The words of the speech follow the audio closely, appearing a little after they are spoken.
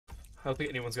I don't think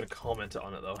anyone's gonna comment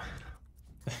on it though.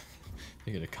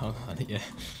 You're gonna comment on it, yeah.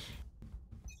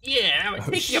 Yeah, I'm gonna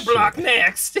Oh, take your shit. block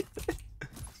next.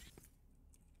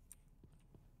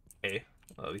 Hey,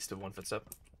 at least a 1 footstep.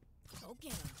 Go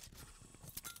get him.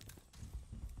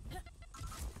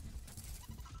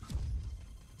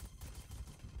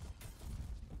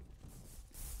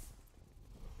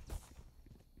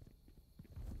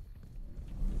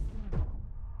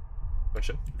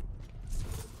 Question.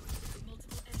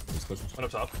 Just push. One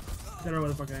up top. I don't know where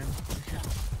the fuck I am.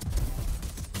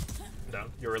 I'm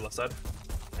down. Your left side.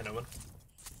 I know one.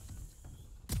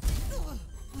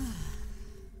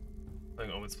 I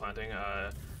think Omen's planting.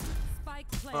 Spike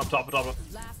Oh, up top, up top.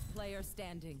 Last player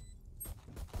standing.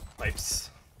 Pipes.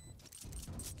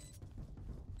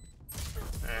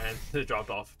 And they dropped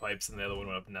off pipes and the other one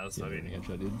went up and down, so I mean, Yeah,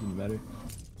 dude, didn't matter.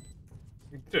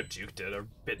 you could have juked it or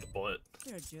bit the bullet,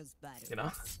 They're just better. you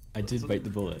know? I did bite the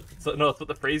bullet. So, no, that's what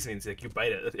the phrase means, like, you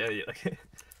bite it. Yeah, yeah, like,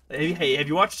 hey, have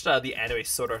you watched the anime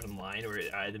Sword Art Online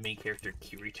where the main character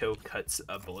Kirito cuts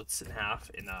bullets in half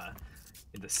in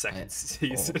the second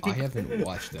season? Oh, I haven't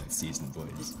watched that season,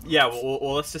 boys. Yeah,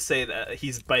 well, let's just say that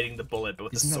he's biting the bullet, but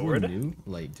with Isn't a that sword. one new?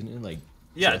 Like, didn't it, like,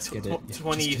 Yeah, just get it?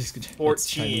 2014. It's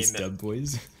Chinese dub,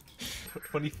 boys.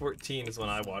 2014 is when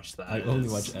I watched that. I only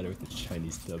watch Edda with the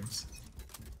Chinese dubs.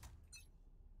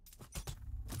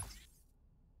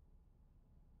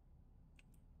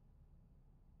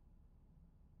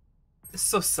 It's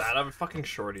so sad. I'm a fucking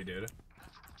shorty, dude.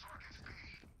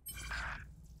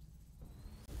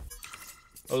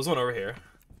 Oh, there's one over here.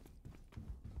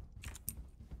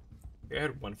 I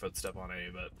had 1 footstep on A,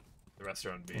 but the rest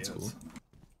are on B. That's cool.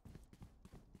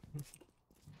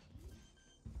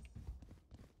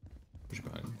 Push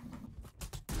behind.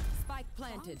 Spike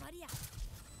planted.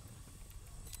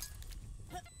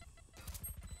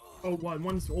 Oh,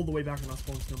 one's all the way back in our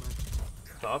spawn still, man.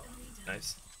 Top.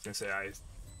 Nice. I was gonna say I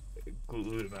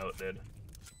glued him out, dude.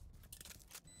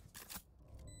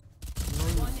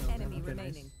 One enemy Okay,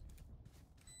 remaining. nice.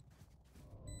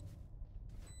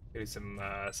 Getting some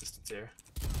assistance here.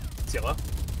 It's yellow.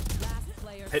 Last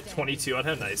player Hit standing. 22 on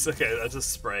him. Nice. Okay, that's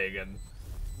just spray again.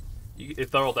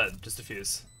 If they're all dead, just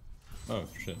defuse. Oh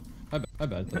shit. My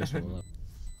bad. That was one left.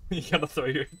 You gotta throw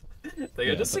your thing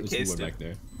Yeah, just in there's case, one dude. back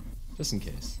there. Just in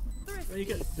case.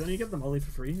 Don't you get the molly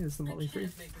for free? Is the molly free?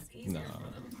 Nah,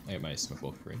 I got my smoke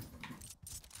bowl free.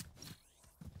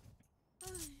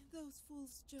 Those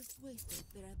fools just wasted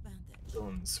their advantage.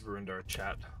 Villains ruined our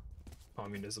chat.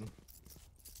 Communism.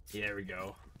 Yeah, there we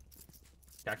go.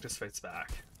 Cactus fights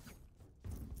back.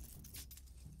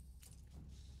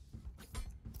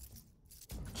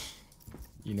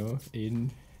 You know, Aiden.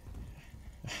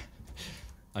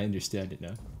 I understand it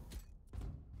now.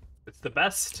 It's the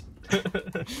best.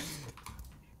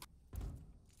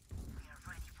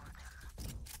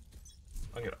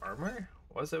 I get armor?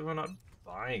 Why is everyone not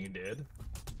buying, dude?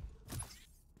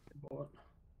 Bought.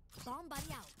 Somebody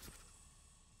out.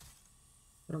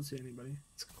 I don't see anybody.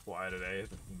 It's quiet today.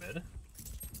 Mid.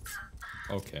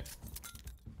 Okay.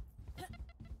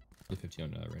 The 50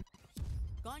 on right.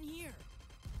 Gone here.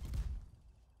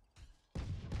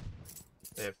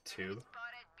 They have 2.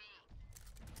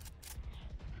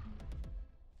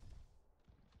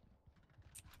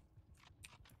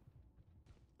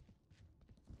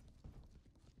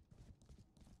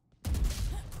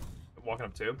 Walking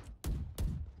up 2.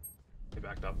 He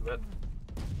backed up a bit.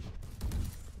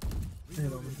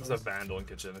 There's a vandal in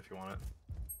kitchen if you want it.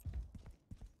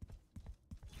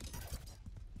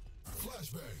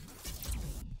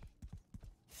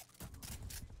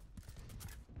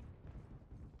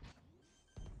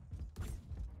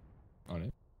 On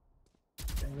it.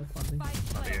 Yeah, they're funding. Spike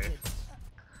planted.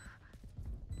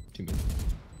 2 minutes.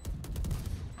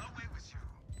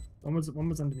 One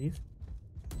was underneath.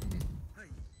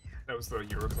 That was the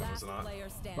Euroclone, was Last it not? player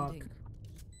standing.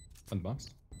 On the box.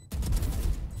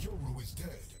 Yoru is dead.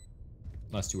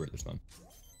 Last 2 were at their spawn.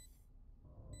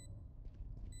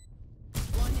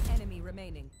 One enemy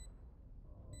remaining.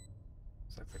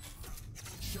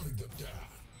 Shutting them down.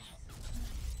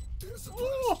 There's a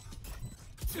Oh!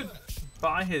 Dude,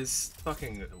 buy his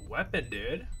fucking weapon,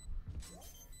 dude.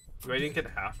 I didn't get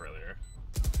half earlier.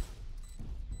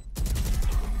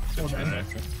 Good try there.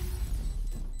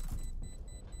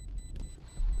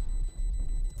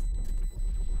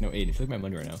 No, Aiden, if you look at my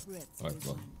money right now. Or,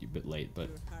 well, you're a bit late, but.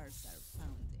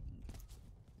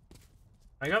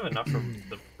 I got enough from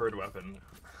the preferred weapon.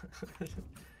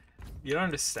 You don't Oh,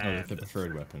 understand. the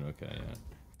preferred weapon, okay, yeah.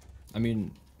 I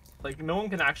mean. Like, no one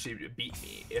can actually beat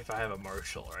me if I have a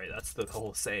marshal, right? That's the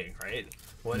whole saying, right?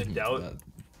 When in doubt,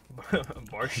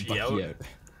 marsh ye out.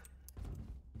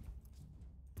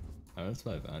 That's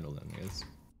why I've handled them, I guess.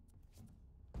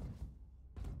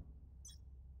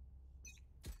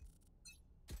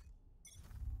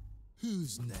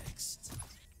 Who's next?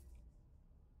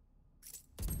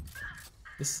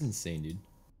 This is insane, dude.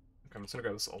 Okay, I'm just gonna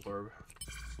grab this ult orb.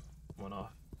 One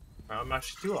off. I'm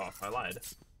actually 2 off. I lied.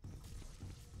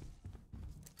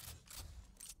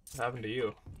 What happened to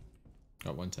you?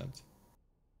 Got one tapped.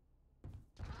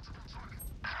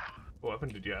 What weapon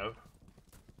did you have?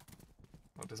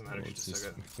 Well, it doesn't matter if you It's just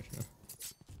took it.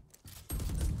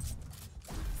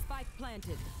 Spike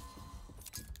planted.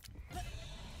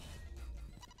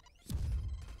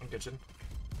 One kitchen.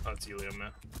 Oh, it's Helium,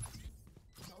 man.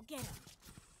 Go get him.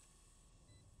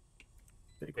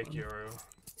 Big Big one. hero.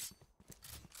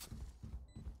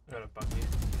 I got a Bucky.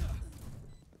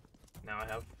 Now I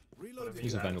have whatever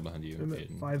There's you a had. Vandal behind you, I'm at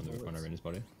Aiden, 5 on bullets. our Reyna's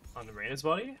body. On the Reyna's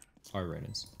body? Our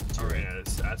Reyna's. Oh,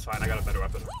 Reyna's. That's fine. I got a better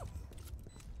weapon.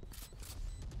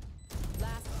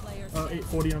 Last player Oh, standing.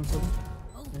 840 on some.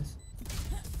 Nice.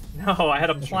 No, I had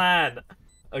a plan.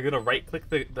 I'm gonna right click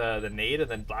the nade and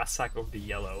then blast sack over to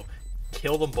yellow.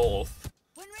 Kill them both.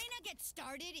 When Reyna gets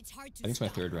started, it's hard to I think it's my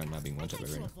stop. third round now being one tap Try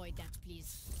by to Reyna. avoid that,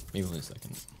 please. Maybe only a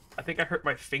second. I think I hurt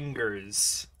my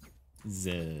fingers.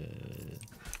 Z.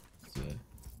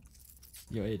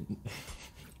 Yo, Aiden.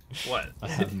 What? I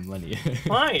have money.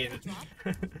 Fine.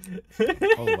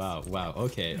 Oh wow, wow.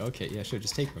 Okay, okay. Yeah, sure.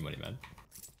 Just take my money, man.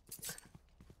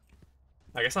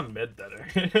 I guess I'm mid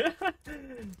better.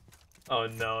 Oh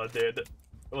no, dude.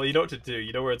 Well, you know what to do.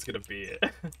 You know where it's gonna be.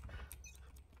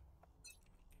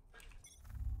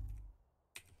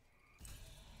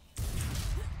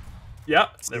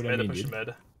 Yep, See they're what I mid, mean, push dude? mid.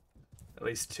 At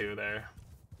least 2 there.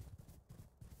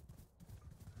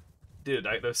 Dude,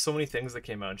 there's so many things that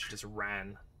came out and she just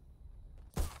ran.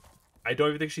 I don't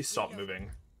even think she stopped moving.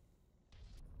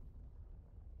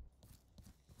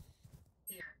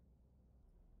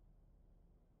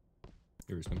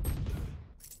 Here we go.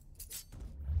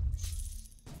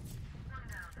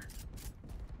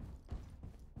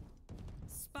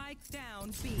 Spike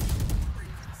down B.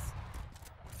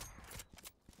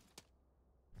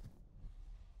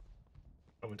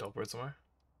 I'm gonna teleport somewhere.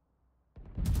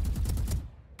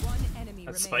 One enemy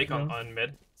That's remaining. Spike on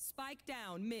mid. Spike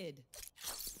down mid.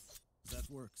 That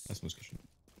works. That's most good.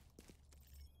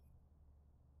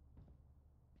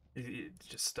 You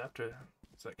just stepped to.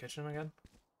 Is that kitchen again?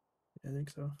 I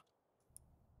think so.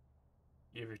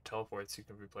 You have your teleports you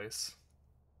can replace.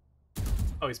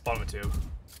 Oh, he's bottom of 2.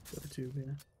 The other two,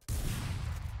 yeah.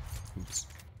 Oops.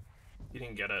 He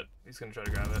didn't get it. He's gonna try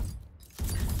to grab it.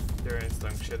 There is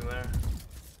some shit in there.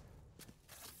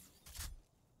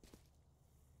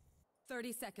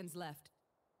 30 seconds left.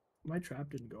 My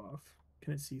trap didn't go off.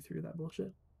 Can it see through that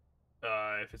bullshit?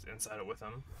 If it's inside it with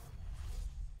him.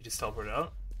 You just teleport it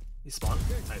out. He spawned.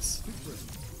 Nice.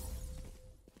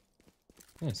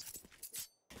 Nice.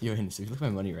 Yo, Aiden, so if you look at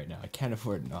my money right now, I can't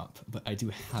afford an op, but I do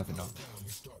have an op. Down, you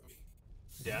start me.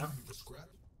 Yeah? You the scrap,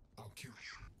 I'll kill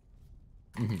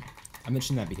you. I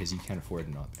mentioned that because you can't afford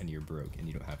an op, and you're broke, and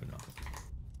you don't have an op.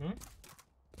 Hmm?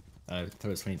 I thought it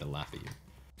was funny to laugh at you.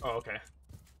 Oh, okay.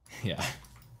 Yeah.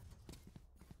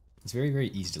 It's very, very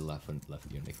easy to laugh at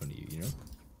you and make fun of you, you know?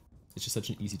 It's just such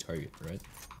an easy target, right?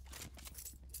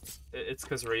 It's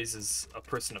because Raze is a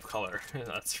person of color.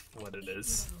 That's what it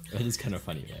is. It is kind of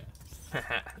funny, yeah.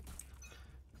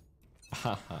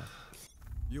 Haha.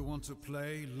 You want to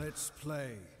play? Let's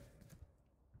play.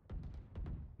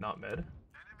 Not mid.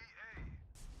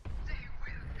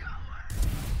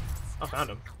 Oh,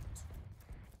 found him.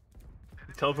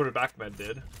 He teleported back mid,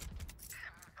 dude.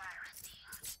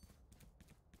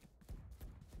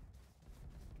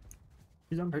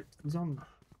 He's on.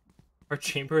 Our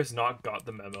chamber has not got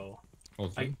the memo.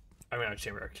 Oh, I mean, our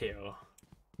chamber, our KO. I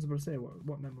was about to say,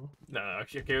 what memo? No, our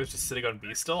KO was just sitting on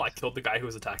B still. I killed the guy who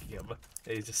was attacking him.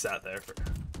 And he just sat there for.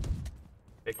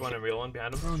 Fake one and real one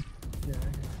behind him. Oh, yeah.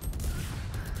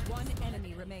 Okay. One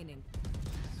enemy remaining.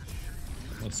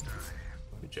 nice.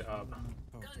 Good job.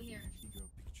 Gun here. Ego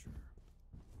picture.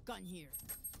 Gun here.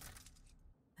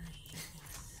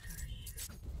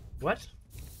 What?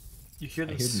 You hear I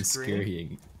them hear them scream?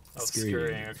 scurrying. Oh,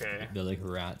 scurrying, okay. They're like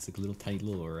rats, like little tiny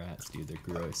little rats, dude. They're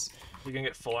gross. You gonna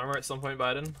get full armor at some point,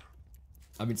 Biden?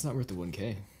 I mean, it's not worth the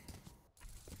 1k.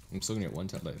 I'm still gonna get one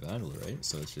tap by Vandal, right?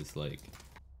 So it's just like,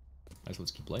 might as well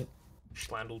just keep light.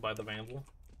 Schlandled by the Vandal.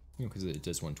 You know, because it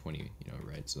does 120, you know,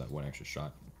 right? So that one extra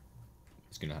shot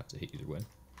is gonna have to hit either way.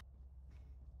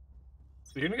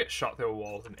 You're gonna get shot through a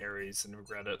wall with an Ares and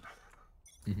regret it.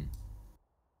 Mm-hmm.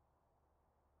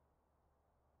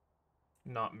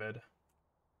 Not mid.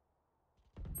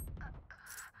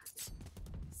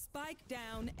 Spike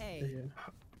down Yeah, A.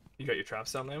 yeah. You got your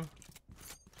traps down there?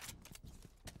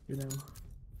 You know.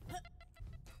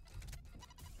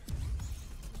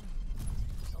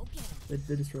 Go get 'em.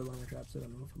 They just throw longer traps. I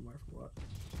don't know from where for what.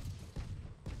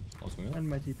 I'll swing up. And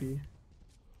my TP.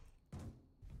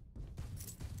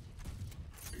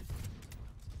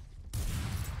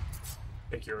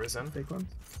 Take yours in. Fake ones.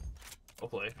 I'll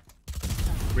play.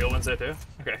 Real ones there too?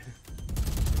 Okay.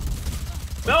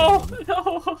 No!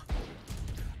 No!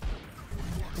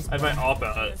 I had my op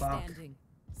out. Fuck. Standing.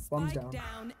 Bombs Spike down.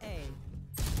 down A.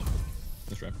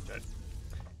 Let's try.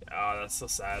 Oh, that's so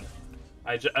sad.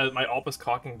 My op was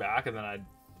cocking back, and then I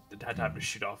had time to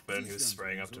shoot off, but he was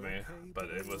spraying up to me, but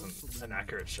it wasn't an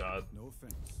accurate shot. No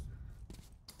offense.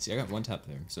 See, I got one tap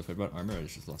there, so if I bought armor, I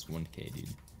just lost 1k, dude.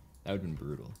 That would've been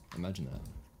brutal. Imagine that.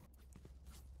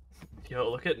 Yo,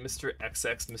 look at Mr.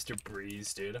 XX, Mr.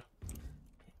 Breeze, dude.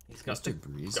 He's got the Mr.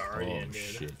 Breeze? Guardian, Oh dude.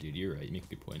 shit, dude, you're right. You make a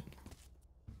good point.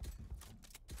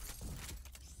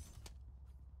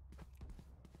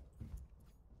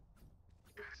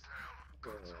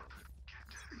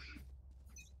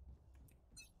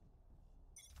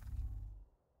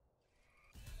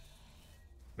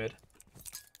 Mid.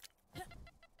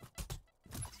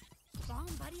 Bomb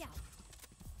buddy out.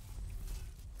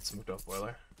 Smoked off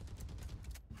boiler.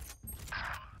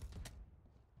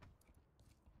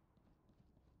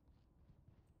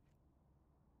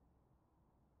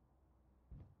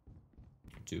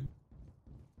 Two.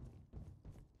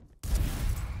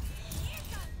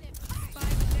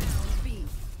 Spike down B.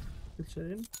 Good shit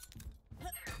in.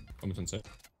 Almost on site.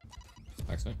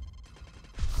 Back side.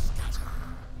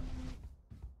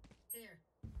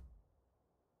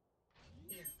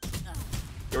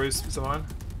 Yours, someone?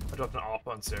 I dropped an op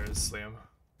on stairs, Liam.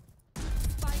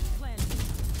 Spike planted.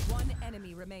 One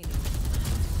enemy remaining.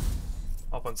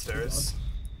 Op on stairs.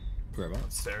 Grab out. I'll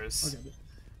Stairs. get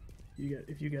it.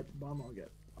 If you get the bomb, I'll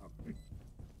get.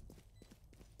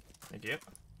 Thank you.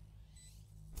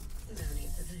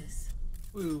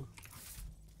 Woo.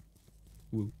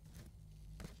 Woo.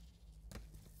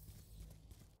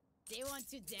 They want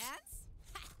to dance?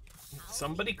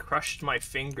 Somebody crushed my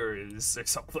fingers or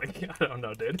something. I don't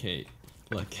know, dude. Okay,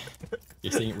 look.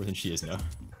 You're saying it more than she is now.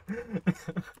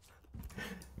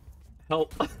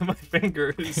 Help my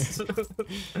fingers.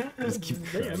 Just keep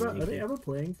Are they ever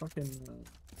playing fucking?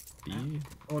 B?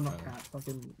 Oh, not cat.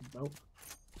 Fucking belt.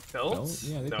 Belt? Well,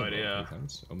 yeah, they No played idea.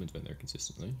 times. Omen's been there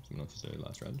consistently. Someone else was there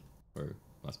last round. Or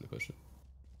last bit of push it.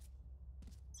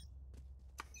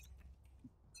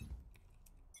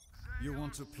 You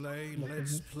want to play?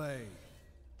 Let's play.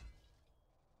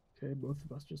 Okay, both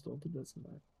of us just ulted. That's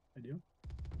not ideal.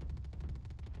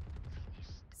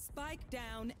 Spike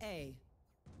down A.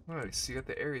 Nice, you got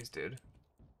the Ares, dude.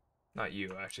 Not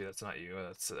you, actually. That's not you.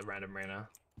 That's a random Reyna.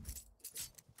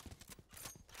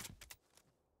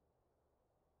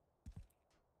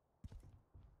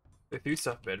 They threw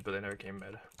stuff mid, but they never came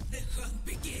mid. The hunt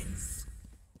begins.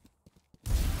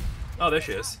 Oh, there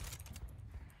she is.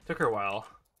 Took her a while.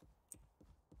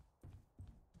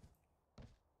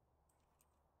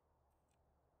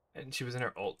 And she was in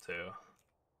her ult too.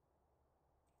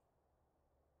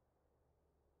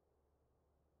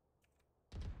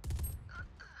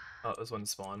 Oh, there's one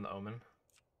spawn, the Omen.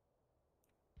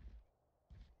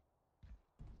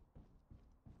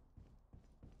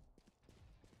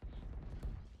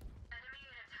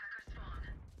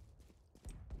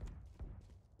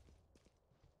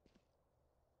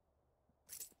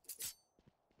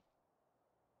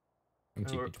 I'm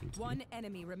Or- TP towards One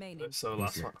enemy remaining. So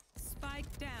last here. one.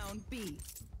 Spike down B.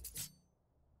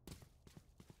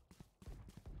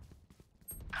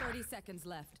 30 seconds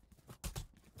left.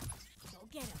 Go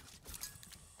get him.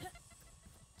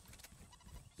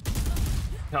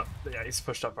 No, yeah, he's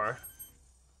pushed up far.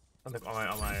 On my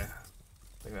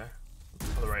thing there.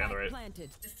 On the right, on the Spike right. planted.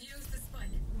 Defuse the spike.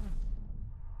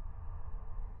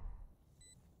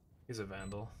 He's a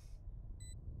vandal.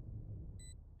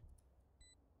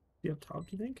 Do you have top?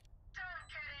 Do you think?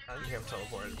 I didn't hear him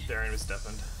teleport. Darren was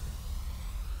deafened.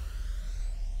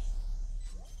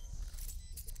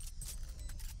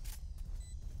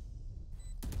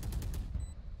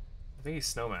 I think he's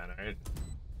Snowman, right?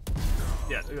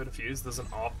 Yeah, to go defuse. There's an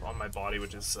op on my body,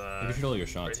 which is If you shoot all your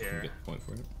shots, right you can here. get the point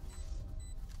for it.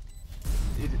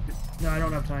 No, I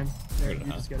don't have time. There, Good you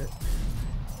enough. just get it.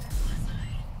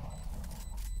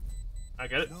 I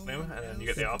get it, Liam, and then you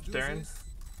get the op, Darren.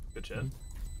 Good shit.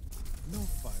 No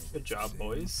fire. Good job,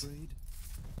 boys.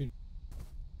 Afraid?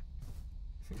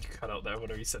 You cut out there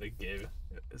whatever you said it gave.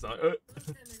 It's not.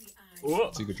 Whoa.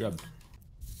 It's a good job.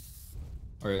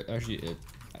 Or actually,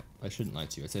 I shouldn't lie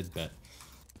to you. I said bet.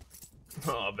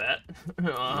 Oh, bet.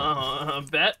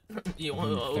 Bet. You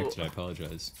want? Infected, I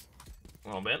apologize.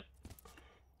 Oh, bet.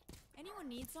 Anyone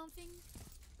need something?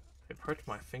 It hurt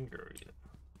my finger.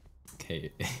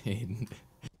 Okay, Aiden.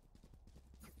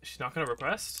 She's not gonna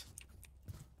request?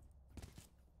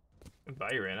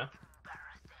 Bye, Urana.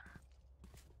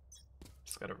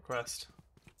 Just got a request.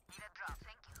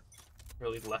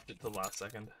 Really left it to the last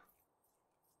second.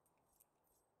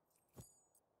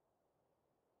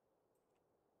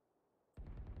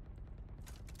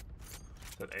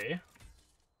 Is that A?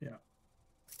 Yeah.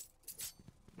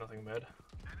 Nothing mid.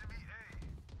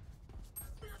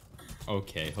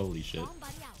 Okay, holy shit. Bomb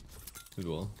buddy out. Good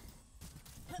wall.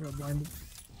 Red blinded.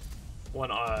 One,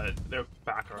 they're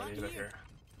back already. They're here.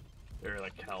 They're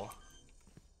like hell.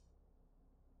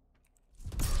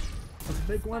 That's a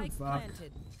big one. Spike Fuck.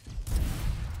 planted.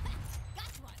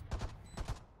 Got one.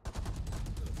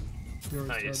 Yours,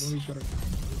 Nice. He's got it.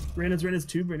 Reina's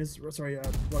tube. Sorry,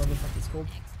 whatever the fuck it's called.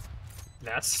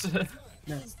 Nest.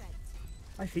 Nest.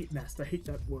 I hate nest. I hate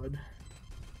that word.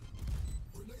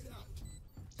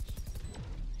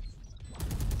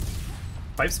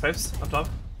 Pipes up top.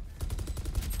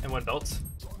 And one belt.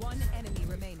 One enemy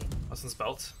remaining. Austin's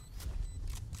belt.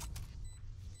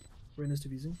 Reina's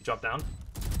diffusing. Drop down.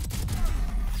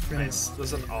 Nice.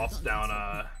 There's an off down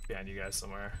behind you guys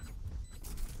somewhere.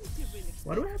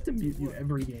 Why do I have to mute you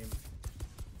every game?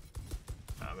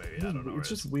 Maybe I don't know. It's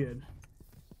just weird.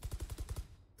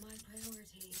 My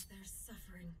priorities, they're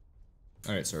suffering.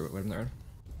 Alright, sorry, what happened there?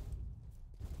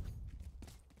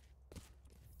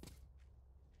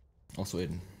 Also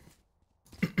Aiden.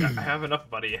 I have enough,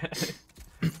 buddy.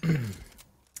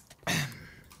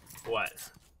 What?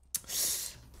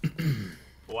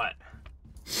 What?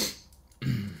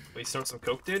 We snort some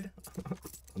coke, dude?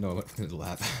 No, what in the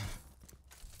lab?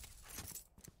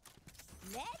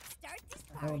 Let's start this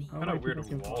How party. What do I a keep weird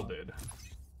looking wall, for- dude.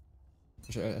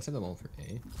 Actually, I said them all for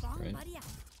A, Bomb right? buddy out.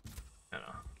 I don't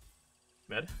know.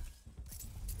 Mid?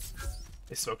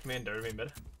 They smoked me and dirted me mid.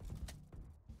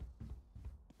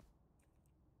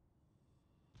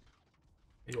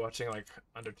 Are you watching like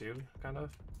under tube, kind of?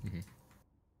 Mm-hmm.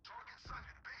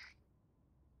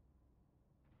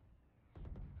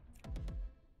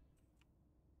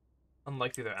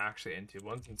 Unlikely they're actually into.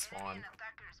 One's in spawn.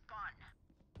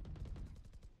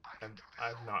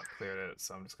 I've not cleared it,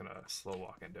 so I'm just gonna slow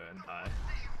walk into it and die.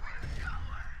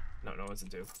 No, no one's in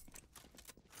tube.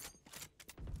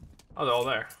 Oh, they're all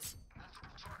there.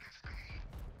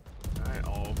 Alright,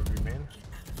 all over you, man.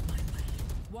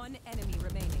 One enemy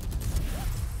remaining.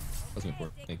 That's my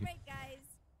port. Thank you. Great guys.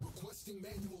 Requesting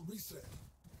manual reset.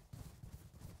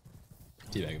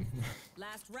 Teabag him.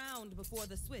 Last round before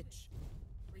the switch.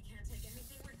 We can't take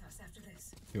anything with us after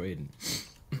this. Yo, Aiden.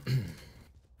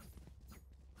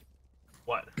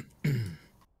 What?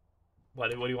 What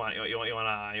do you want? You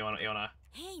wanna?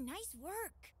 Hey, nice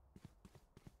work.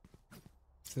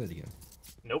 Say that again.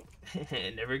 Nope.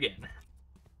 Never again.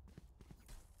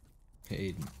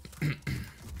 Hey, Aiden.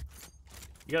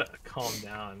 You gotta calm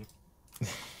down.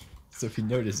 So if you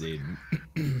notice, Aiden.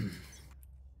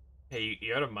 Hey,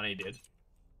 you're out of money, dude.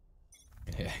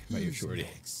 Yeah, about your shorty.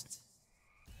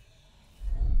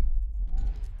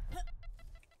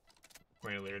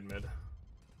 We're in layered mid.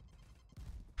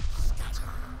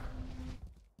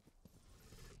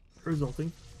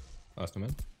 Resulting. Last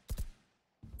man.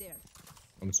 There.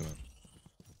 I'm just a man.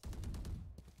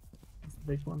 That's the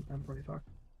big one. I'm pretty fucked.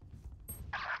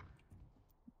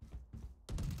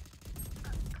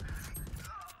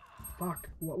 Fuck.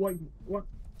 What?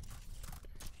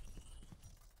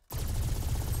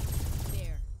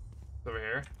 There. Over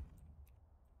here.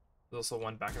 There's also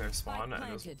one back in their spawn, Spike and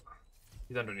there's, planted.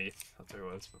 he's underneath. That's where he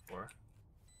was before.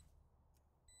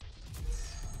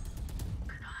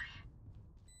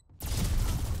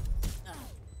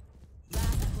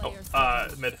 Last Oh, player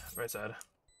standing. mid, right side.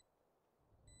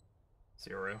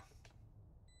 0.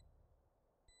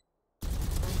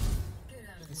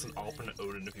 It's an alternate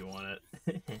Odin if you want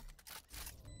it.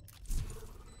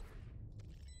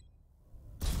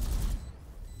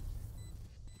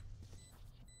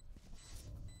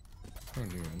 Oh,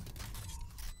 new one.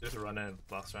 There's a run in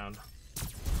last round.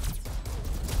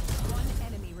 One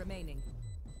enemy remaining.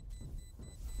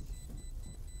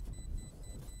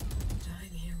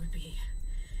 Dying here would be.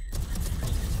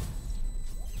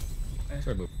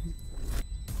 Sorry, move.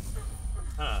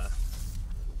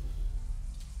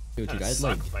 Yo, dude, Kinda I'd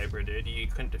like. sucked, Viper, dude. You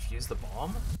couldn't defuse the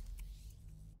bomb?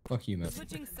 Fuck you, man.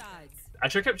 Switching sides. I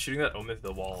should have kept shooting that Omen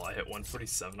through the wall. I hit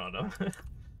 147 on him.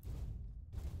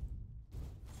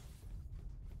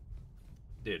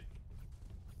 Dude,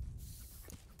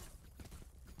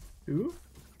 Who?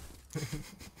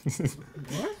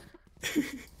 What?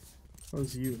 That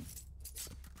was you.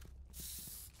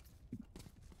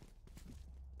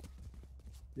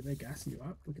 Did I gas you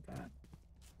up? Look at that.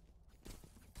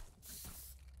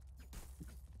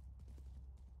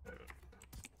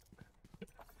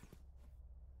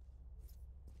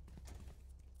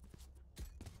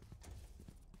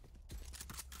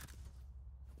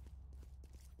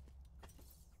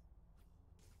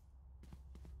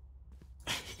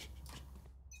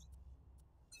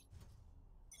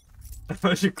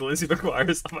 I should Glizzy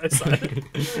McGuire's on my side.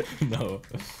 No.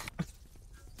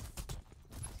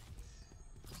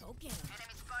 Okay.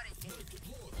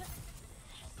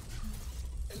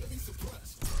 Enemy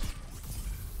suppressed.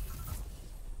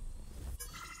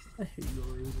 I hate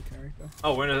Yori as a character.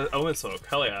 Oh, we're in a Owen smoke.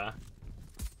 Hell yeah.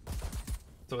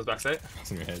 Someone's backside.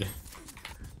 It's in your head.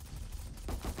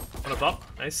 One up top.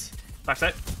 Nice.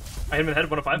 Backside. I hit him in the head.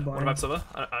 1 up 5. 1 Combined. up Silva.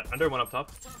 Under. 1 up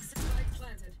top. Toxic spike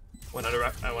planted. 1 under.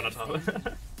 One on top.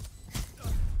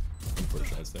 Four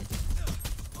shots there.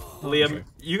 Liam, sorry.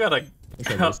 you gotta.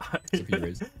 Okay, Raze. Except for you,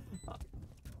 Raze.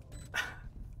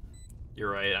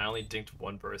 You're right. I only dinked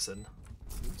one person.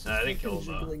 I didn't kill him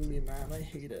though. Jiggling me, man. I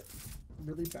hate it. I'm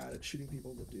really bad at shooting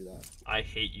people that do that. I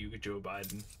hate you, Joe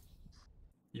Biden.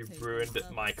 You ruined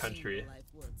my country.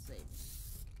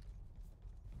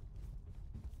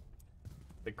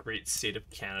 The great state of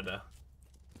Canada.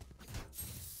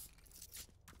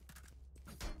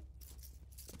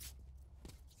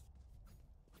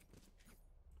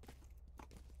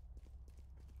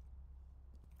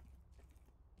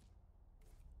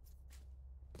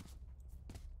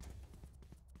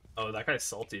 Oh, that guy's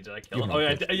salty. Did I kill You're him? not Oh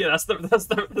yeah, good. yeah. That's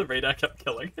the raid I kept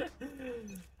killing.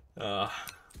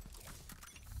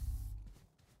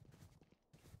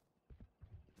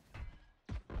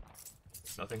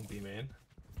 Nothing B main.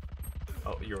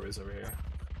 Oh, yours over here.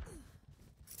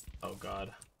 Oh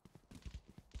god.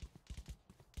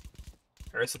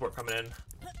 Air support coming in.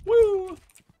 Woo!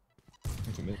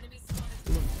 Okay, mid. Enemy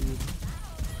spotted.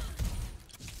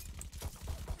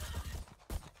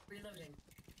 Reloading.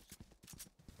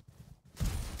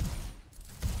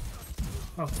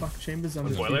 Oh fuck, Chambers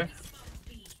under Boiler. Spotted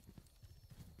B.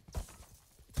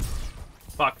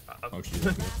 Fuck. Oh, shit.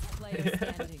 Last player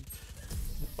standing.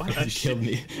 What? You killed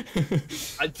me.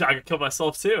 I could kill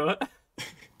myself too.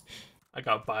 I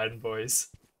got Biden, boys.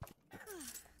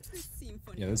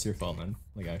 Yeah, that's your fault, man.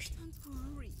 Like, actually.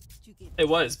 It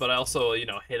was, but I also, hit,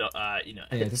 Yeah, hit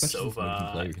that's actually fun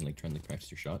to play. Sova. You can, like, try and like,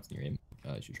 practice your shots and your aim.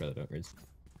 You should try that out, Raze.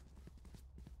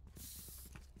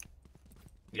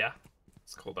 Yeah,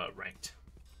 it's called ranked.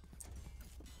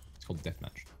 It's called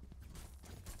Deathmatch.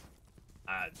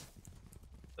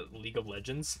 League of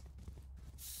Legends.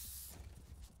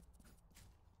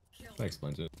 Kill. That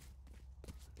explains it.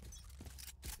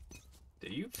 Are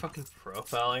you fucking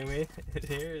profiling me in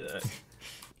here?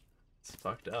 It's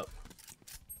fucked up.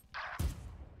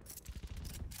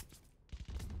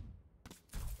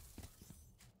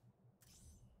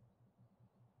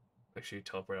 Make sure you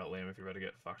teleport out lame if you're about to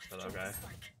get fucked by that guy.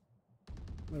 Spike.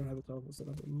 I don't have a teleport set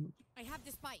up at the moment. I have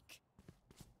the spike.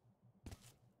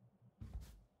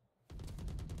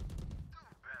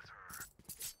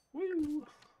 Woo!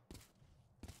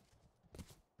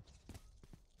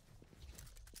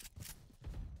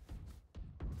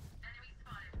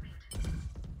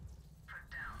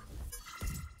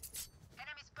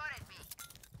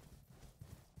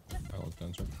 Oh, it's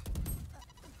down, sorry.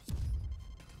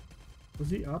 Was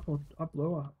he up or up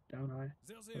low or down high?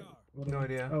 There they are. What No am I-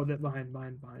 idea. Oh, that behind.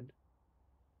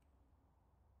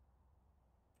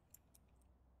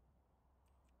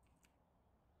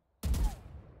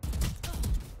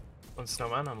 One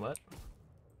snowman on lit.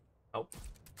 Oh.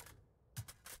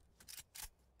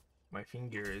 My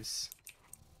fingers.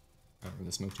 Where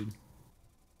the smoke, dude.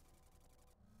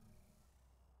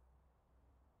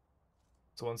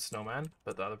 So one snowman,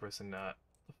 but the other person, the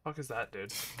fuck is that, dude?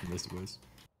 The list was.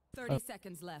 30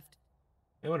 seconds left.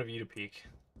 I want of you to peek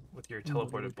with your I'm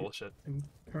not gonna teleported peek. bullshit. I'm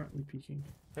currently peeking.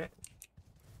 Okay.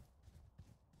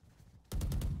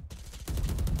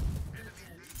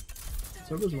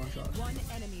 So it was one shot. One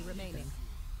enemy remaining.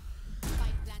 Spike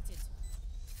planted.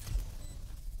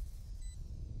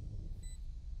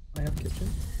 I have kitchen.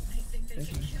 I think they Thank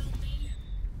can you. kill me.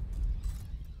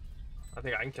 I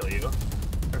think I can kill you.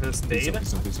 Or this Please nade. don't,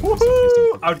 please don't, please don't, please don't, please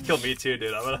Woohoo! don't. I would kill me too,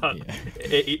 dude. I'm gonna Yeah.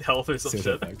 8 health or some Say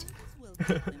shit. that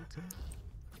fact.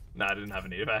 Nah, I didn't have a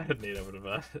nade. If I had a nade, I would have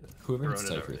Whoever thrown hits it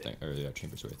Cypher, already.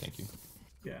 Chamber, sorry, thank you.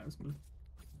 Yeah, it was me.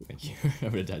 Thank you. I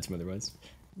would have died to him otherwise.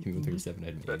 Give me 137,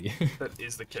 I'd That, maybe. that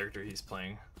is the character he's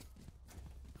playing.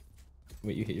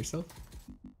 Wait, you hit yourself?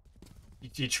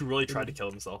 He really tried to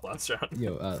kill himself last round.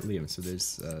 Yo, Liam. So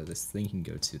there's this thing you can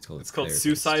go to. It's called therapist.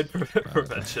 suicide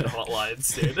prevention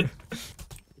hotlines, dude.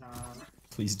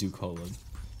 Please do call them.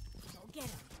 Get him.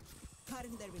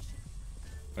 Cutting their vision.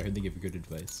 I heard they give good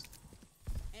advice.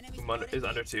 Enemy One spotted is B.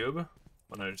 under tube.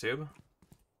 One under tube.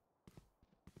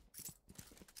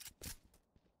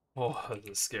 Oh, that's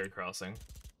a scary crossing.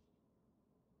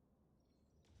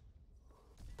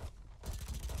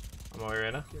 I'm away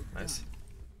right now. Nice.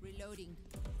 Reloading.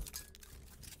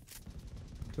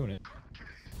 Doing it.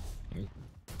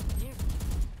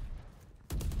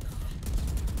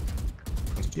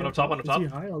 One up top, one up top.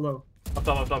 Is he high or low? Up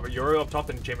top, up top. Euro up top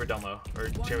and chamber down low. Or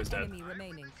One chamber's dead. enemy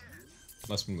remaining.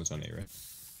 Last one was on A, right?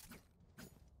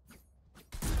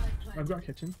 I've got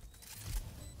kitchen.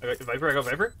 I got Viper, I got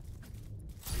Viper.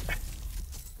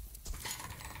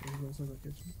 I've also got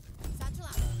kitchen. Satchel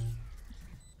out.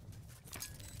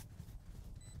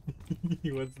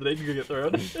 He wants the name to get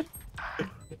thrown.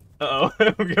 Uh oh.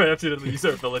 We're gonna have to use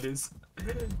our abilities.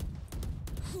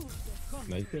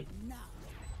 Nice. Now.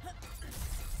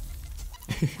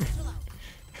 Satchel out.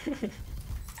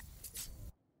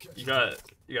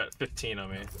 You got 15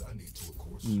 on me. That I need to, of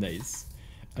course. Nice.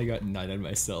 I got 9 on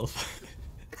myself.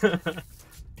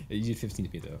 You did 15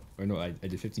 to me though. Or no, I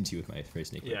did 15 to you with my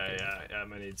first snake. Yeah,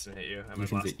 my needs to hit you. And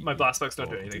Which my means that my you- blast bugs don't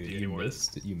do Oh, anything dude, to you anymore.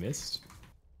 You missed?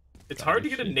 It's God, hard to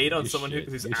you get a shit, nade on you someone shit,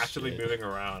 who's you actively shit. moving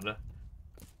around.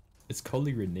 It's called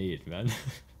a grenade, man.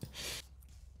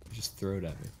 Just throw it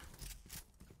at me.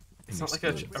 It's And not like a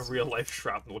explodes. real life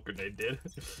shrapnel grenade did.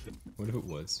 What if it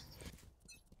was?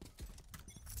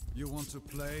 You want to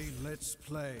play? Let's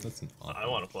play. That's an I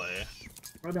want to play.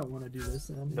 I don't want to do this.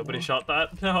 Nobody shot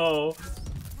that? No.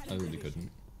 I really couldn't.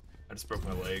 I just broke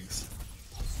my legs.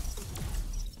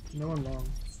 No one long.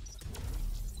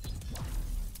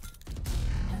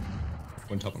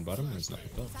 One top and bottom, and it's not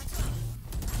picked up.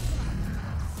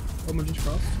 Someone just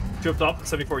crossed. Two up top,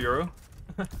 74 euro.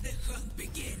 The hunt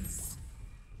begins.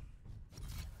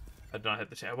 I did not hit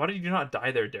the chance. Why did you not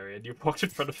die there, Darian? You walked in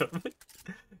front of him.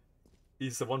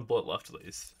 He's the one bullet left, at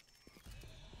least.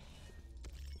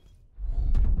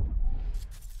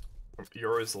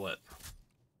 Euro's lit.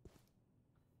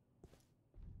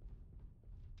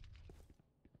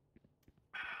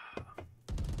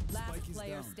 Last Spike is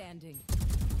player down. standing.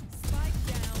 Spike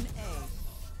down A.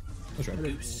 That's right. I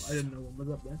didn't know what was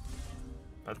up there.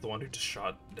 That's the one who just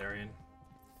shot Darian.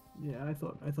 Yeah, I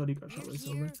thought he got shot We're by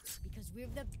silver. here because we're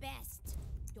the best.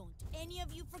 Don't any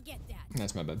of you forget that.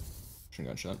 That's my bad. Shouldn't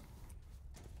got shot.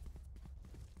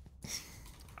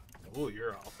 Oh,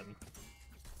 you're often.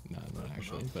 Nah, not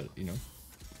actually, but you know.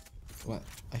 What?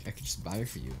 I could just buy it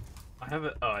for you. I have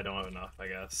it. Oh, I don't have enough, I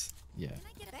guess. Yeah. Can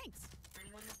I get a thanks?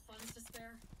 Anyone with funds to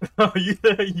spare? Oh, you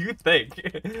think?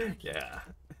 Yeah.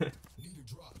 Need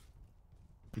a drop.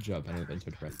 Good job. I know that's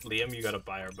so correct. Liam, you gotta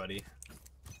buy our buddy.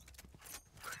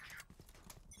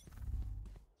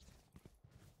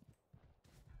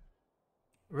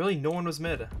 Really, no one was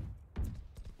mid.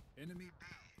 Enemy.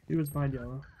 He was behind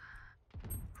yellow.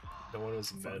 No one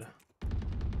was mid.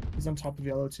 He's on top of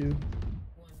yellow too.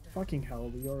 Fucking hell,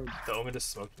 the yard. The Omen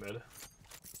just smoked mid.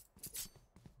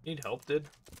 Need help, dude?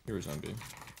 Here was zombie.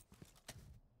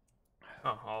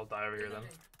 Oh, I'll die over here then.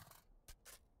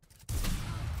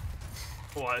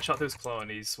 Oh, I shot through his clone.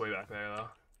 He's way back there though.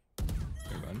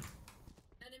 Never mind.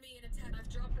 Enemy in attack. I've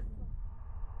dropped the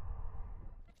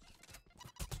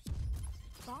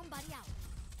bomb buddy out.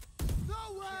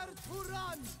 Nowhere to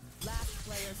run. Last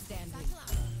player standing. Satchel out.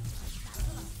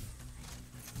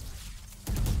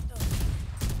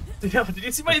 Satchel out. Yeah, did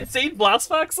you see my insane blast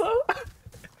packs though? I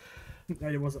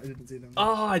didn't see them.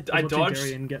 Oh, I was watching dodged.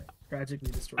 Darian get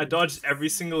tragically destroyed. I dodged every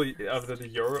single of the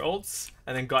Euro ults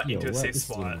and then got Yo, into a what? safe This is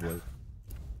spot. gonna work.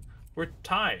 We're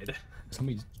tied.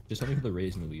 Just help me for the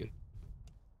Raze and the lead.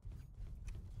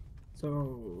 So.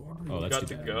 Oh, You that's got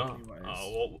to too go. Anyways.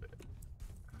 Oh well.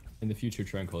 In the future,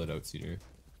 try and call it out sooner.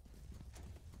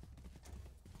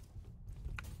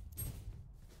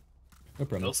 No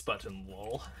problem. Mills button,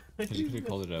 lol. You could have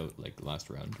called it out like last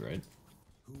round, right?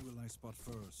 Who will I spot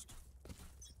first?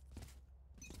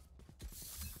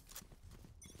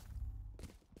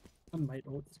 I might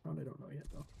ult this round. I don't know yet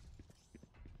though.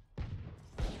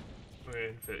 I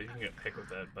mean, you can get pick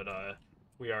with it, but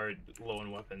we are low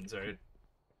in weapons, right?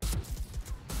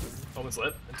 Omen's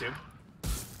lit. And tube.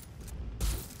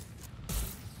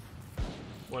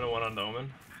 101 on the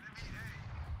Omen.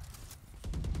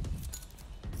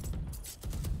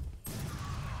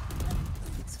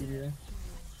 Let's see here.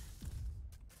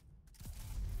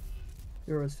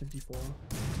 Hero is 54.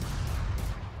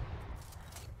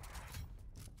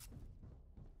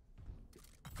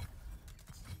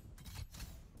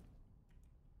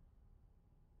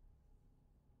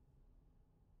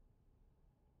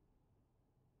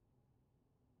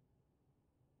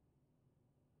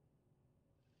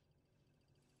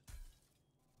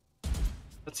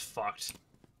 That's fucked.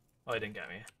 Oh, he didn't get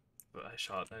me, but I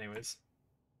shot anyways.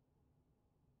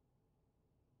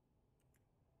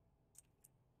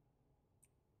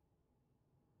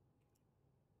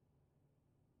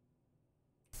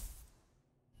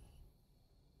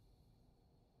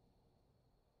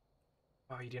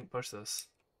 Oh, you didn't push this.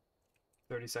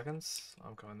 30 seconds?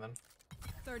 I'm coming then.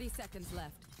 30 seconds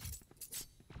left.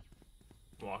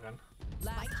 I'm walking.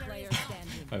 Last player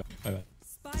standing. Bye.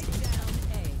 Spike down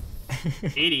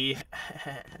A. 80!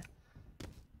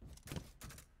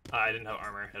 I didn't have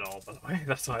armor at all, by the way.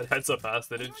 That's why I died so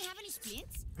fast. I didn't. Anyone have any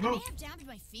splints? I may have jammed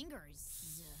my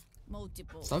fingers.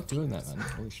 Multiple. Stop doing that, man.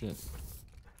 Holy shit.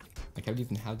 Like, I don't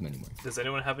even have them anymore. Does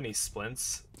anyone have any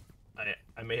splints?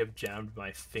 I may have jammed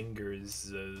my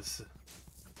fingers.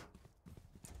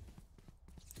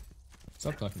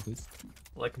 Stop talking, please.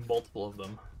 Like multiple of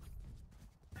them.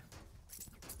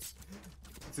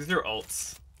 These are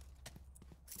ults.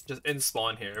 Just in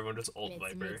spawn here, everyone just ult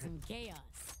Let's Viper. make some chaos.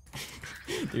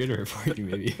 They're gonna report you,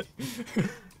 maybe.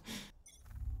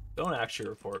 Don't actually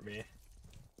report me.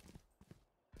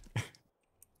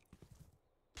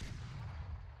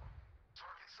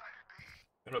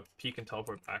 I'm gonna peek and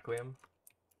teleport back, Liam.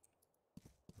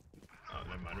 Oh,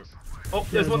 never mind. Oh,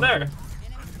 there's one there!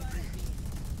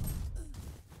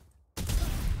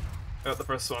 I got the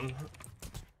first one.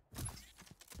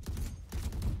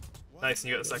 Nice,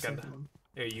 and you got the second. one.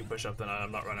 Here, you push up, then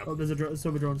I'm not running Oh, up. there's a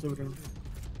silver drone, silver drone.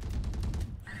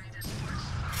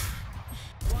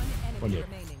 One enemy One hit.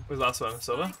 remaining. Who's the last one?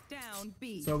 Silva? Spike down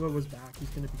B. Silva was back. He's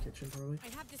gonna be kitchen probably.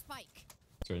 I have the spike.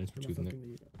 Sorry, there's I'm two not of them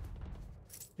fucking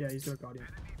the- Yeah, he's doing Guardian.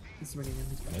 He's swinging in.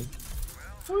 He's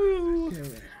back. there. Woo!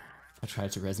 Yeah. I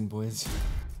tried to resin, boys.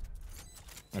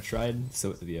 I tried,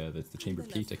 so the chamber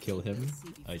key to kill him.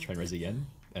 I tried res again,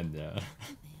 and the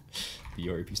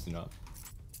Yori pieced him up.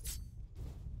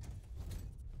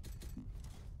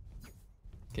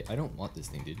 Okay, I don't want this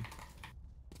thing, dude.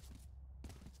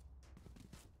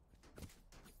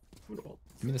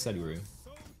 Give me the side, Yori.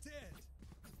 So dead.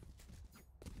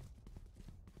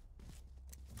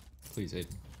 Please, Aiden.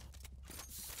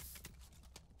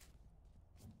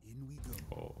 In we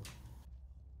go. Oh.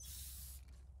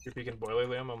 You're peeking boiler,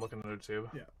 Liam. I'm looking under tube.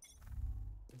 Yeah.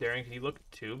 Darian, can you look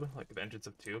tube? Like the entrance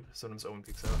of tube? Sometimes Owen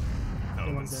peeks out. No,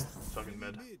 The one's Owen's there. fucking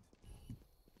mid. Mid.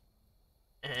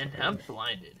 And I'm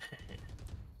blinded.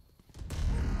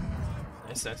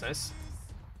 Nice, nice, nice.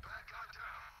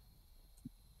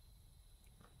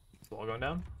 Wall going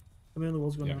down? I mean, the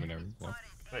wall's going Yeah, down. whatever. Well,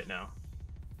 Right now.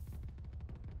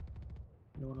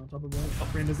 No one on top of wall.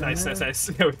 Branda's down Nice, there. nice,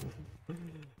 nice.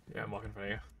 Yeah, I'm walking in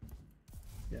front of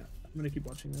you. Yeah, I'm gonna keep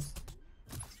watching this.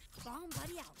 Bomb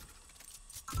buddy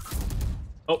out.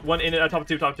 Oh, one in it, top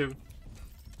two, top two.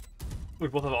 We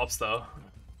both have ops though.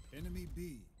 Enemy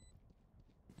B.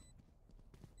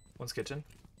 One's kitchen.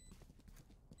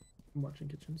 I'm watching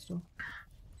kitchen still.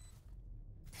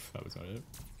 that was not it.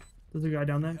 There's a guy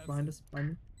down there behind us.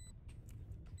 Behind me.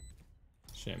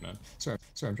 Shit, man. Sorry,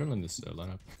 I'm trying to learn this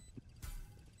lineup.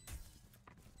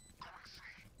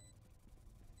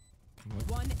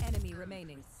 One enemy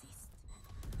remaining.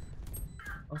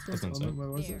 I'll still That's on tell them. site. Where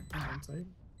was There. it? On site.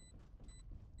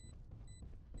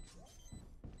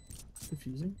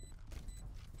 Confusing.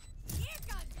 Here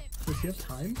comes it. Does he have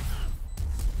time?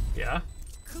 Yeah?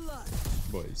 Clutch.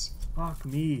 Boys. Fuck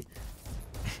me.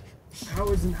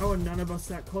 How are none of us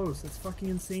that close? That's fucking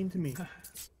insane to me.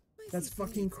 That's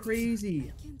fucking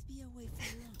crazy. Can't be away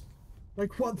for long.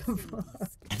 Like what the fuck?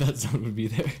 I thought someone would be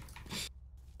there.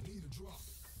 Need a drop.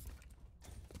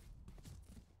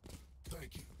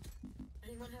 Thank you.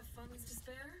 Anyone have funds to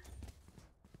spare?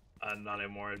 Not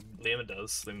anymore. Liam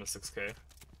does. Liam is 6k.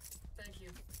 Thank you.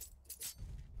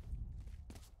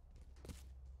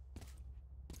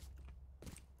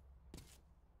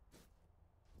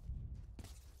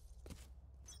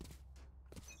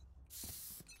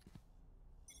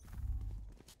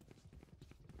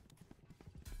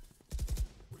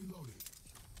 Reloading.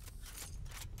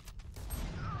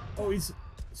 Oh, he's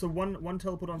so one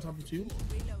teleport on top of two.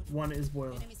 Reload. One is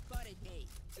boiler. Enemy spotted.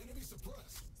 A. Enemy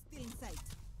suppressed. Still in sight.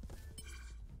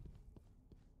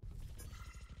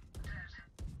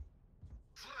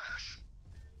 Flash.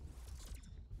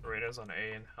 Rada's on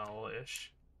A and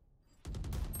Hell-ish.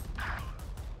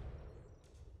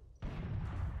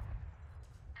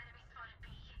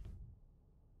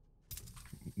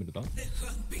 With the bump. The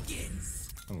hunt begins.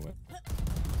 I'm away. Go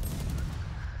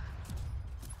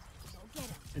get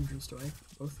him. Entrance to A,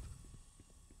 both.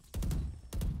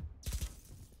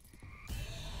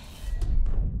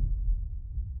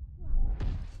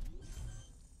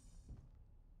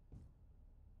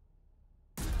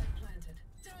 Spike planted.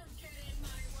 Don't get in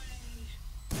my way.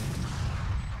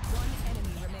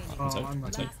 Inside, I'm not.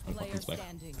 inside. Last Oh, player it's back.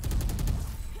 standing.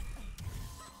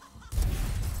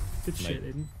 Good shit,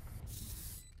 Mate. Aiden.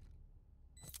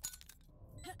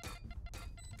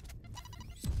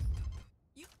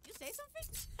 You say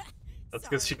something? That's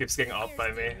because she keeps getting off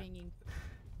by me.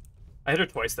 I hit her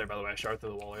twice there, by the way. I shot her through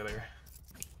the wall earlier.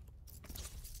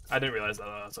 I didn't realize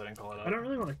that, so I didn't call it out. I don't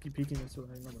really want to keep peeking this way.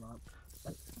 No, we're not.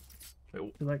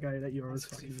 Wait, To that guy that you always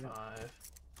fucking up. 65.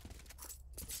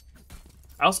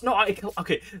 I also no, I kill.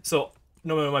 Okay, so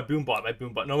no, my boom bot.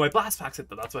 No, my blast packs hit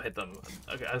them. That's what hit them.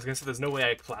 Okay, I was gonna say there's no way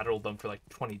I collateraled them for like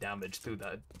 20 damage through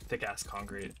that thick ass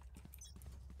concrete.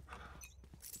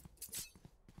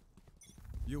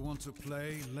 You want to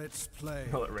play? Let's play.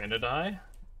 I'll let Reyna die.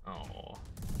 Oh.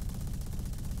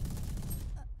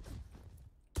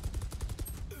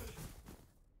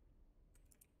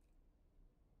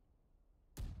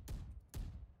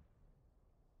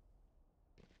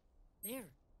 There.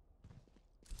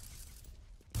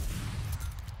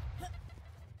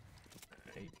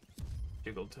 He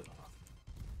jiggled too.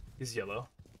 He's yellow.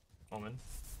 Omen.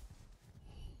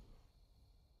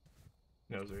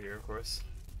 Knows we're here, of course.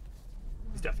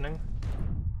 He's deafening.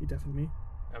 He definitely me.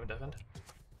 I haven't deafened.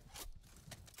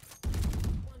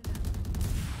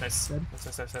 Nice. Dead.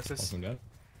 Nice. Awesome guy.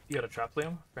 You got a trap,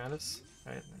 Liam? Brandis?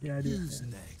 Right. Yeah, I do. Who's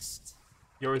Yeah. next?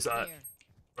 You're always There.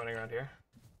 running around here.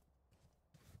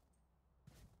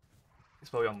 He's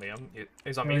probably on Liam.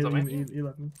 He's on Oh, me, he's on me. he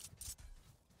left me.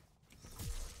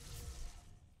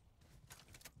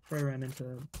 Probably ran into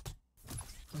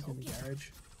like in the garage.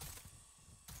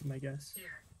 My guess.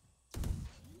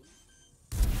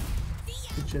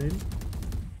 Good shit, Aiden.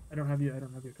 I don't have you cover.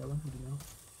 I don't know.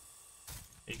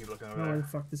 You keep looking I over don't know where there. the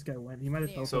fuck this guy went. He might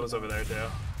have There. So it's over there too.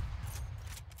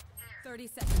 30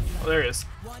 seconds left. Oh, there he is.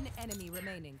 One enemy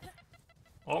remaining.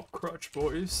 Up crutch,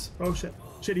 boys. Oh shit.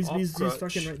 Shit, he's Crutch.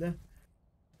 fucking right there.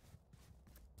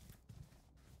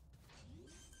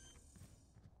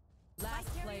 Last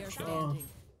player Oh. standing.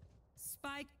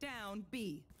 Spike down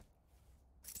B.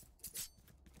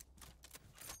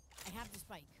 I have the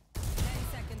spike. 10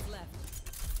 seconds left.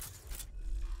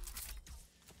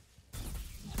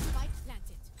 Spike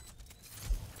planted.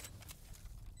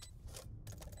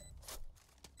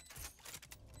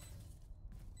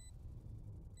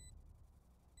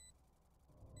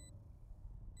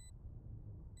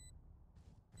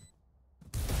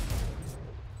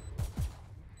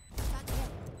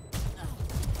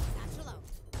 Satchel out.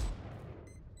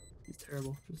 He's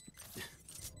terrible. Just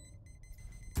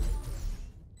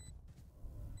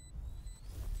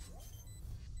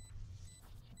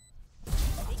I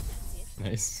think that's it.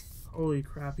 Nice. holy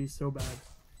crap, he's so bad.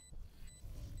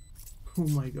 Oh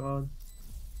my god.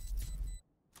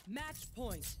 Match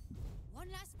point. One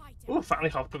last fight. Ooh, finally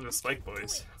hopped over the spike,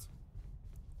 boys.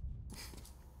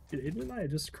 Dude, Aiden and I are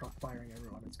just crop firing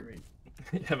everyone. It's great.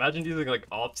 Imagine using like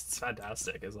ops. It's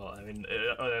fantastic as well. I mean,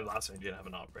 last round you didn't have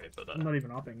an op, right? But I'm not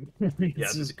even opping. yeah,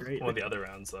 It's just great. One of the other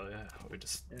rounds, though. Yeah, we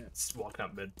just Yeah. walking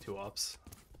up mid 2 ops.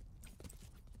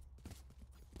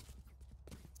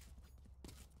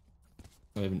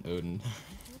 I have an Odin. To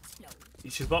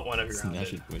explode. She's bought one every round.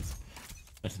 Smash dude. it, boys.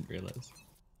 I didn't realize.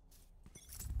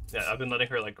 Yeah, I've been letting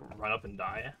her like run up and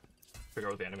die. Figure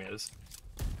out what the enemy is.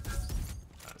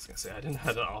 I was gonna say I didn't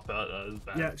have an off out. That was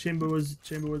bad. Yeah, Chamber was.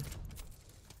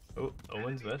 Oh,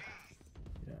 Owen's mid.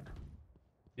 Yeah,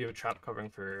 You have a trap covering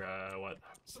for what?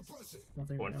 Suppress it.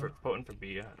 nothing. One Right for now. potent for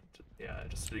B. Yeah,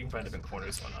 just you can find different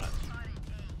corners. Why not?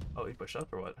 Oh, he pushed up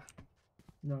or what?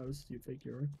 No, it was you fake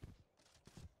your.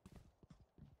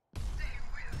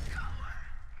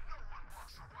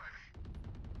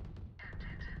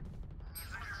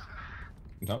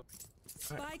 No.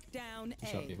 Spike down He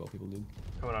shot me A. of all people did.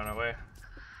 Coming on our way.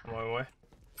 I'm on my way.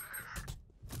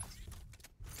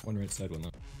 One right side, one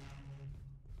left.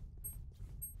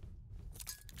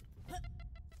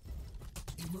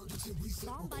 Emergency reset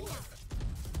Bomb buddy required.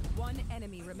 out. One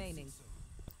enemy remaining.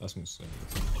 Last one's Oh,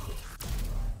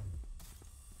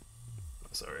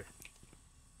 sorry.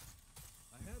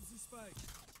 I have the spike.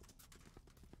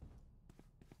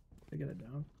 I get it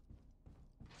down.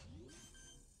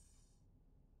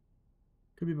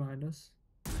 Could be behind us.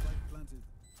 Spike planted.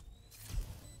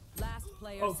 Last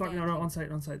player Oh fuck! standing. No, on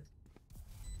site.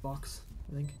 Box,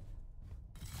 I think.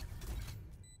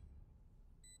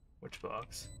 Which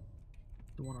box?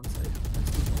 The one on site.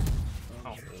 That's the one.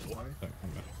 Oh, sorry. Oh, I'm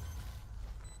back.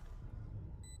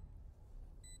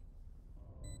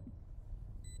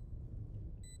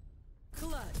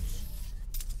 Clutch.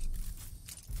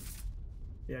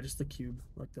 Yeah, just the cube,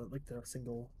 like the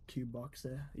single cube box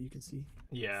there that you can see.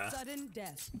 Yeah. Sudden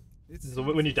death. It's So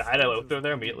when you died, I looked over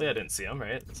there immediately. I didn't see him,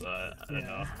 right? So I don't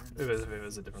Yeah. know if it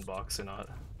was a different box or not.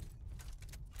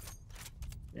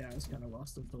 Yeah, I was kind of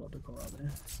lost of what to call out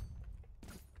there.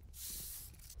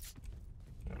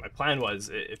 My plan was,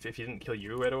 if he didn't kill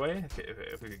you right away,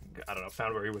 if we, I don't know,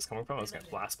 found where he was coming from, I was gonna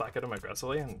blast back at him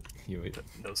aggressively and You wait.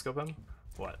 no scope him.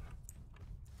 What?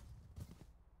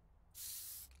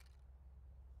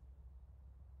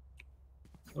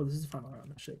 Oh, this is the final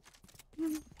round. Shit. Do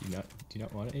you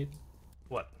not want to aid?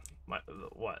 What? What?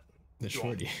 The You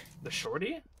want- shorty. The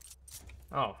shorty?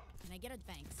 Oh. Can I get a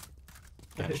thanks?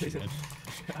 Actually, man.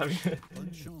 I mean,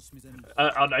 Bonne chance, mes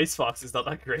amis. on Icebox is not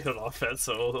that great on offense,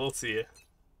 so we'll see.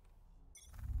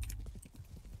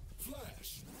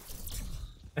 Flash.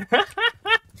 It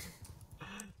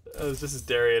was just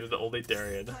Darian, the only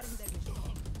Darian.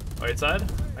 Right side?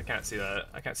 I can't see that.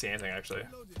 I can't see anything actually.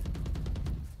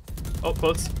 Oh,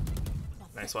 close.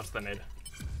 Nice, watch the nade.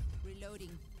 Reloading.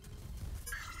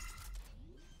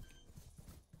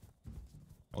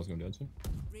 I was going down soon.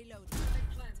 Reloading.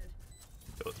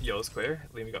 Planted. Yo's clear.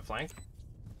 Liam got flank.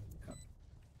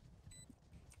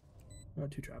 Oh,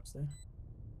 2 traps there.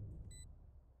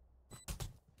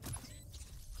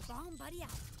 Bomb buddy out.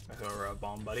 I go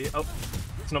bomb buddy. Oh,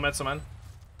 snowman, snowman.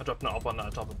 I dropped an op on the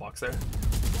top of the box there.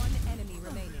 One enemy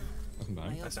remaining. Nothing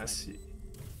behind. Nice, nice.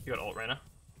 You got ult right now.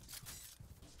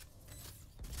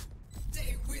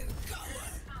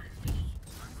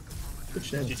 Good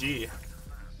shit. GG.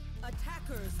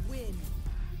 Attackers win.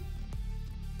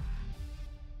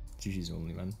 GG's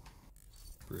only, man.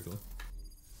 Brutal.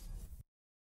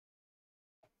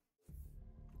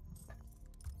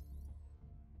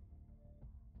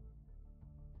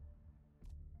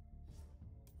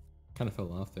 Kind of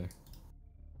fell off there.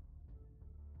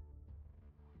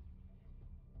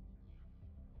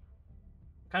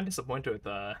 Kind of disappointed with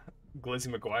Glizzy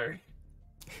McGuire.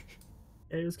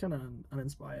 Yeah, he was kind of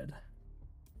uninspired.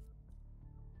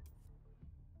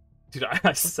 Dude,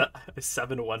 I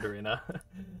 7 wondering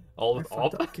all I with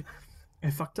fucked op. up, I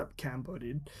fucked up Cambo,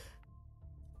 dude.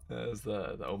 That was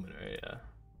the omen, right? Yeah.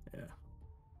 Yeah.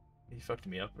 He fucked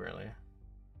me up apparently.